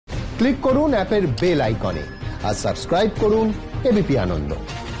Click করুন অ্যাপের bell আইকনে আর সাবস্ক্রাইব করুন এবিপি আনন্দ।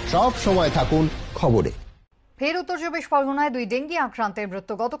 সব সময় থাকুন খবরে। ফের উত্তর চব্বিশ পরগনায় 2 ডেঙ্গি আক্রান্তের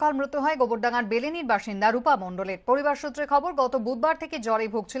মৃত্যু। গতকাল মৃত্যু হয় গোবরডাঙ্গার বেলেনির বাসিন্দা রূপা মণ্ডলের। পরিবার সূত্রে খবর, গত বুধবার থেকে জ্বরে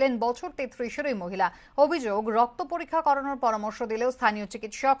ভুগছিলেন বছর 33-এর ওই মহিলা। অভিযোগ, রক্ত পরীক্ষা করানোর পরামর্শ দিলেও স্থানীয়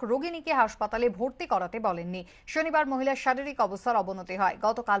চিকিৎসক রোগিণীকে হাসপাতালে ভর্তি করাতে বলেননি। শনিবার মহিলার শারীরিক অবস্থার অবনতি হয়।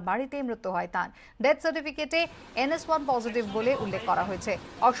 গতকাল বাড়িতেই মৃত্যু হয় তাঁর। ডেথ সার্টিফিকেটে এনএসওয় পজিটিভ বলে উল্লেখ করা হয়েছে।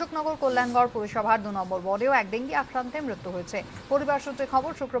 অশোকনগর কল্যাণগড় পুরসভার 2 নম্বর ওয়ার্ডেও এক ডেঙ্গি আক্রান্তের মৃত্যু হয়েছে। পরিবার সূত্রে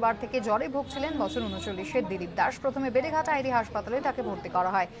খবর, শুক্রবার থেকে জ্বরে ভুগছিলেন বছর 39-এর দিলীপ দাস। প্রথমে বেড়েঘাট আইডি হাসপাতালে তাকে ভর্তি করা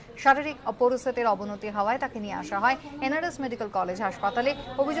হয়। শারীরিক পরিস্থিতির অবনতি হওয়ায় তাকে নিয়ে আসা হয় এনআরএস মেডিকেল কলেজ হাসপাতালে।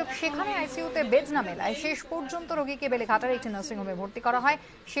 অভিযোগ, সেখানে আইসিইউতে বেড না মেলায় শেষ পর্যন্ত রোগীকে বেড়েঘাটার একটি নার্সিংহোমে ভর্তি করা হয়।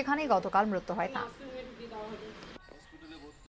 সেখানেই গতকাল মৃত্যু হয় তাঁর।